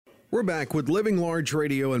We're back with Living Large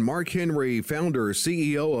Radio and Mark Henry, founder,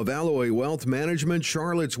 CEO of Alloy Wealth Management,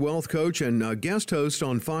 Charlotte's Wealth Coach, and guest host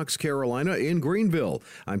on Fox Carolina in Greenville.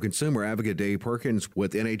 I'm consumer advocate Dave Perkins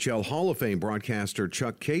with NHL Hall of Fame broadcaster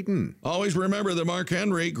Chuck Caton. Always remember that Mark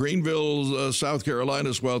Henry, Greenville, South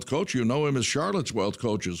Carolina's Wealth Coach. You know him as Charlotte's Wealth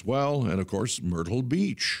Coach as well. And, of course, Myrtle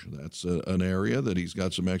Beach. That's an area that he's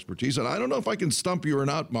got some expertise. And I don't know if I can stump you or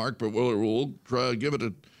not, Mark, but we'll try, give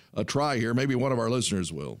it a try here. Maybe one of our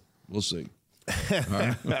listeners will. We'll see.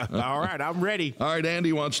 All right, I'm ready. All right,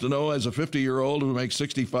 Andy wants to know, as a 50-year-old who makes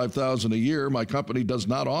 $65,000 a year, my company does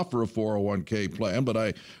not offer a 401k plan, but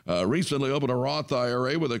I recently opened a Roth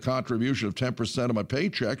IRA with a contribution of 10% of my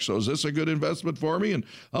paycheck. So is this a good investment for me? And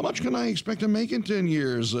how much can I expect to make in 10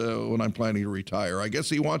 years when I'm planning to retire? I guess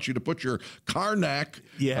he wants you to put your Karnak.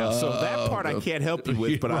 Yeah, so that part I can't help you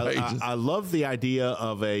with, but right. I love the idea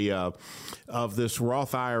of of this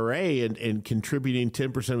Roth IRA and contributing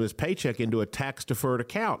 10% of his paycheck into a tax-deferred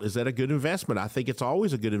account. Is that a good investment? I think it's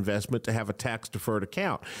always a good investment to have a tax-deferred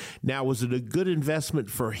account. Now, was it a good investment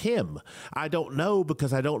for him? I don't know,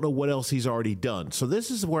 because I don't know what else he's already done. So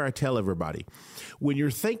this is where I tell everybody, when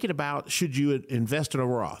you're thinking about should you invest in a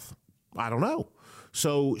Roth, I don't know.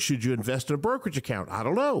 So should you invest in a brokerage account? I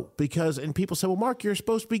don't know. And people say, well, Mark, you're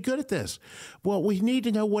supposed to be good at this. Well, we need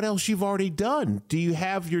to know what else you've already done. Do you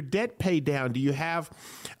have your debt paid down? Do you have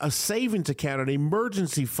a savings account, an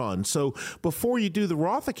emergency fund? So before you do the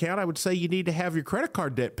Roth account, I would say you need to have your credit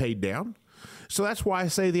card debt paid down. So that's why I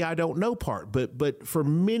say the I don't know part. But for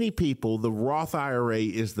many people, the Roth IRA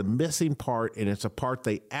is the missing part, and it's a part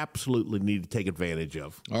they absolutely need to take advantage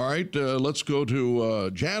of. All right, let's go to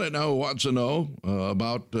Janet now, who wants to know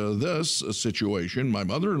about this situation. My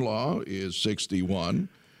mother-in-law is 61,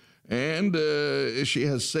 and she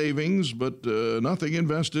has savings, but nothing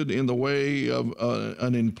invested in the way of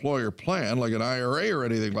an employer plan, like an IRA or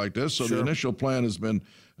anything like this. So Sure. The initial plan has been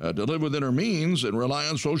to live within her means and rely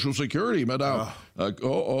on Social Security. But now,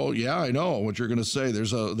 yeah, I know what you're going to say.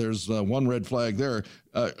 There's one red flag there.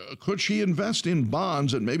 Could she invest in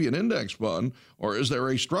bonds and maybe an index fund, or is there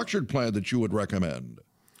a structured plan that you would recommend?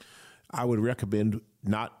 I would recommend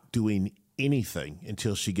not doing anything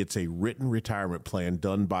until she gets a written retirement plan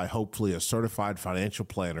done by hopefully a certified financial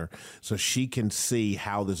planner, so she can see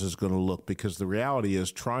how this is going to look, because the reality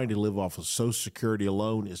is trying to live off of Social Security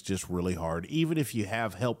alone is just really hard, even if you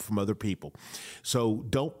have help from other people. So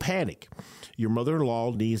don't panic. Your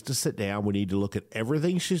mother-in-law needs to sit down. We need to look at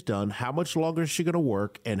everything she's done, how much longer is she going to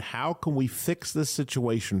work, and how can we fix this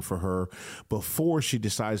situation for her before she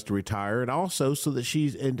decides to retire, and also so that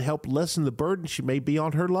and help lessen the burden she may be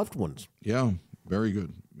on her loved ones. Yeah, very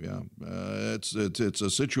good. Yeah, it's a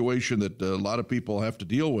situation that a lot of people have to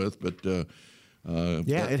deal with, but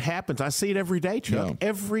it happens. I see it every day, Chuck. Yeah.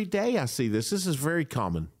 Every day I see this. This is very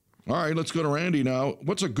common. All right, let's go to Randy now.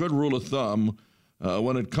 What's a good rule of thumb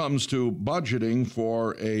when it comes to budgeting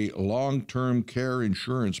for a long-term care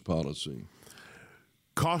insurance policy?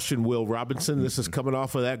 Caution, Will Robinson. This is coming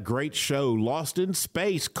off of that great show, Lost in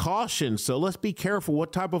Space. Caution. So let's be careful.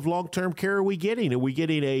 What type of long-term care are we getting? Are we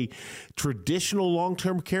getting a traditional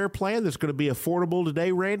long-term care plan that's going to be affordable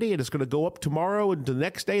today, Randy, and it's going to go up tomorrow and the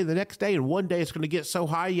next day and the next day, and one day it's going to get so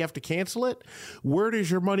high you have to cancel it? Where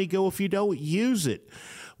does your money go if you don't use it?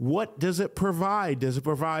 What does it provide? Does it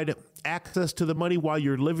provide access to the money while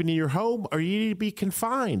you're living in your home, or you need to be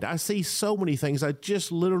confined? I see so many things. I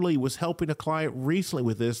just literally was helping a client recently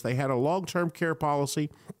with this. They had a long-term care policy.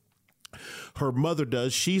 Her mother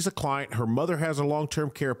does. She's a client. Her mother has a long-term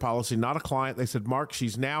care policy, not a client. They said, Mark,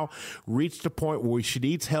 she's now reached a point where she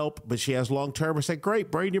needs help, but she has long-term. I said, great,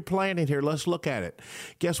 bring your plan in here. Let's look at it.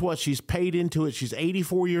 Guess what? She's paid into it. She's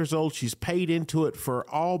 84 years old. She's paid into it for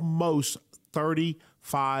almost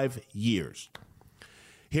 35 years.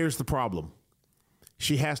 Here's the problem.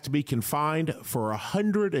 She has to be confined for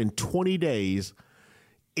 120 days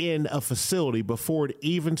in a facility before it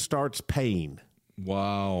even starts paying.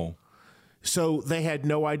 Wow. So they had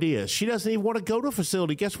no idea. She doesn't even want to go to a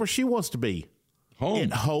facility. Guess where she wants to be? Home.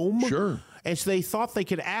 At home. Sure. And so they thought they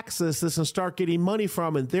could access this and start getting money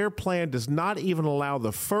from, and their plan does not even allow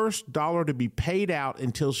the first dollar to be paid out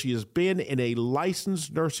until she has been in a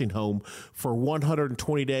licensed nursing home for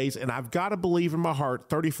 120 days. And I've got to believe in my heart,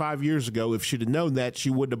 35 years ago, if she'd have known that, she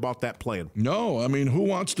wouldn't have bought that plan. No, I mean, who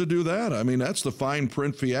wants to do that? I mean, that's the fine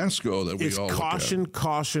print fiasco that we it's all caution, look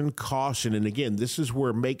at. caution. And again, this is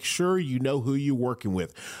where make sure you know who you're working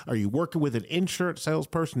with. Are you working with an insurance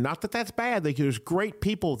salesperson? Not that that's bad. There's great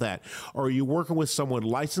people that are you working with someone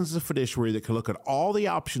licensed as a fiduciary that can look at all the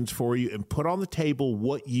options for you and put on the table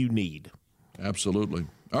what you need? Absolutely.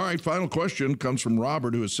 All right, final question comes from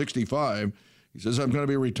Robert, who is 65. He says, I'm going to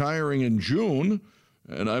be retiring in June,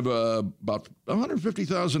 and I've about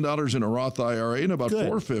 $150,000 in a Roth IRA and about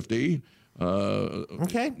 $450,000.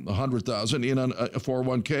 Okay. $100,000 in a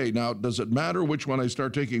 401k. Now, does it matter which one I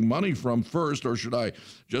start taking money from first, or should I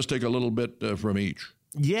just take a little bit from each?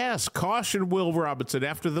 Yes, caution, Will Robinson,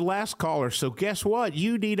 after the last caller. So guess what?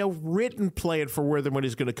 You need a written plan for where the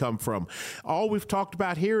money's going to come from. All we've talked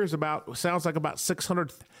about here is sounds like about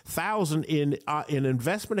 $600,000 in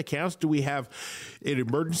investment accounts. Do we have an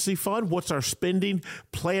emergency fund? What's our spending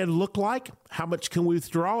plan look like? How much can we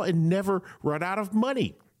withdraw and never run out of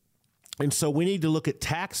money? And so we need to look at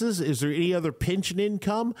taxes. Is there any other pension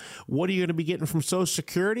income? What are you going to be getting from Social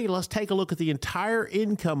Security? Let's take a look at the entire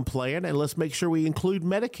income plan, and let's make sure we include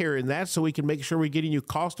Medicare in that so we can make sure we're getting you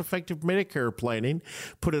cost-effective Medicare planning,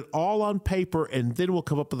 put it all on paper, and then we'll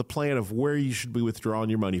come up with a plan of where you should be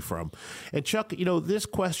withdrawing your money from. And Chuck, this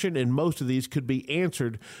question and most of these could be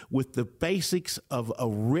answered with the basics of a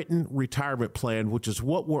written retirement plan, which is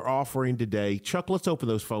what we're offering today. Chuck, let's open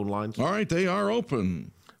those phone lines. All right, they are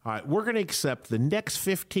open. All right, we're going to accept the next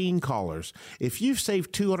 15 callers. If you've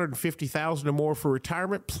saved $250,000 or more for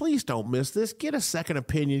retirement, please don't miss this. Get a second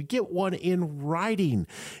opinion. Get one in writing.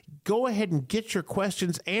 Go ahead and get your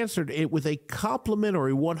questions answered with a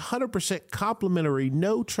complimentary, 100% complimentary,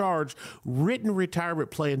 no-charge written retirement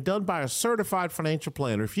plan done by a certified financial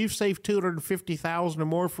planner. If you've saved $250,000 or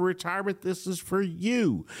more for retirement, this is for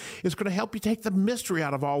you. It's going to help you take the mystery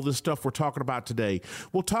out of all this stuff we're talking about today.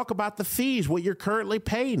 We'll talk about the fees, what you're currently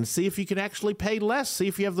paying. See if you can actually pay less. See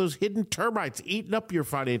if you have those hidden termites eating up your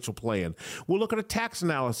financial plan. We'll look at a tax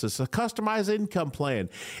analysis, a customized income plan.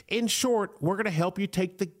 In short, we're going to help you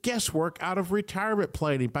take the guesswork out of retirement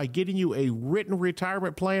planning by getting you a written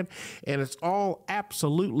retirement plan, and it's all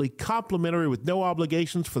absolutely complimentary with no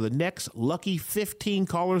obligations for the next lucky 15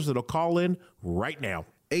 callers that'll call in right now.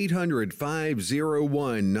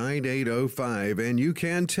 800-501-9805, and you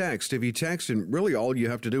can text. If you text, and really all you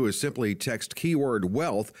have to do is simply text keyword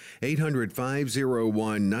wealth,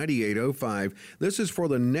 800-501-9805. This is for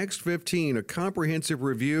the next 15, a comprehensive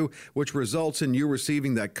review which results in you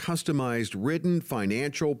receiving that customized written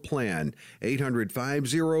financial plan.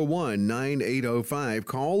 800-501-9805.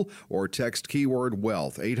 Call or text keyword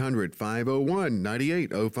wealth,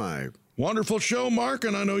 800-501-9805. Wonderful show, Mark,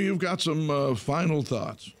 and I know you've got some final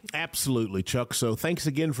thoughts. Absolutely, Chuck. So thanks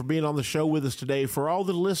again for being on the show with us today. For all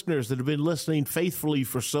the listeners that have been listening faithfully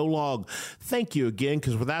for so long, thank you again,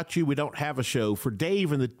 because without you, we don't have a show. For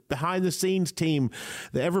Dave and the behind-the-scenes team,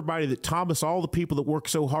 everybody, that Thomas, all the people that work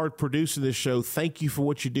so hard producing this show, thank you for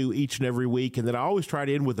what you do each and every week. And then I always try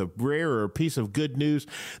to end with a rare or a piece of good news.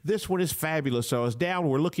 This one is fabulous. So I was down.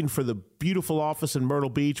 We're looking for the beautiful office in Myrtle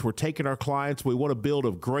Beach. We're taking our clients. We want to build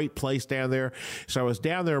a great place down there. So I was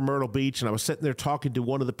down there in Myrtle Beach, and I was sitting there talking to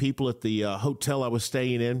one of the people at the hotel I was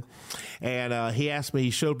staying in, and he asked me, he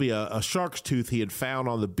showed me a shark's tooth he had found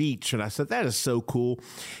on the beach, and I said, that is so cool.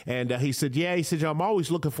 And he said, yeah, he said, I'm always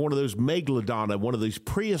looking for one of those megalodon, one of these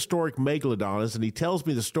prehistoric megalodons, and he tells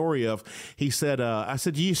me the story of, he said, I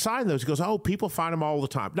said, do you sign those? He goes, oh, people find them all the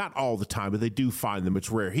time. Not all the time, but they do find them. It's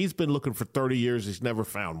rare. He's been looking for 30 years. He's never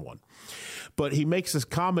found one. But he makes this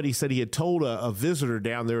comment. He said he had told a visitor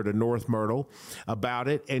down there to North Myrtle about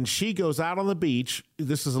it, and she goes out on the beach.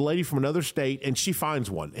 This is a lady from another state, and she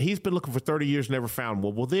finds one. He's been looking for 30 years, never found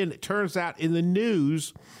one. Well, then it turns out in the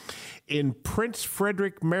news, in Prince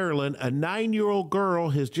Frederick, Maryland, a 9-year-old girl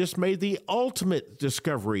has just made the ultimate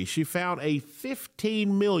discovery. She found a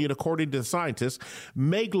 15 million, according to the scientists,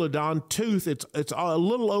 megalodon tooth. It's a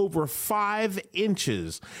little over 5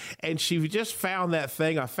 inches. And she just found that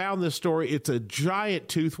thing. I found this story. It's a giant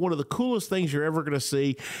tooth, one of the coolest things you're ever going to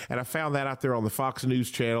see. And I found that out there on the Fox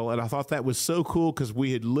News channel. And I thought that was so cool because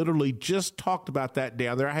we had literally just talked about that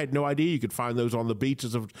down there. I had no idea you could find those on the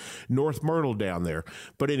beaches of North Myrtle down there.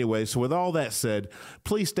 But anyway, so with all that said,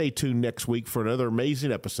 please stay tuned next week for another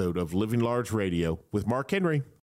amazing episode of Living Large Radio with Mark Henry.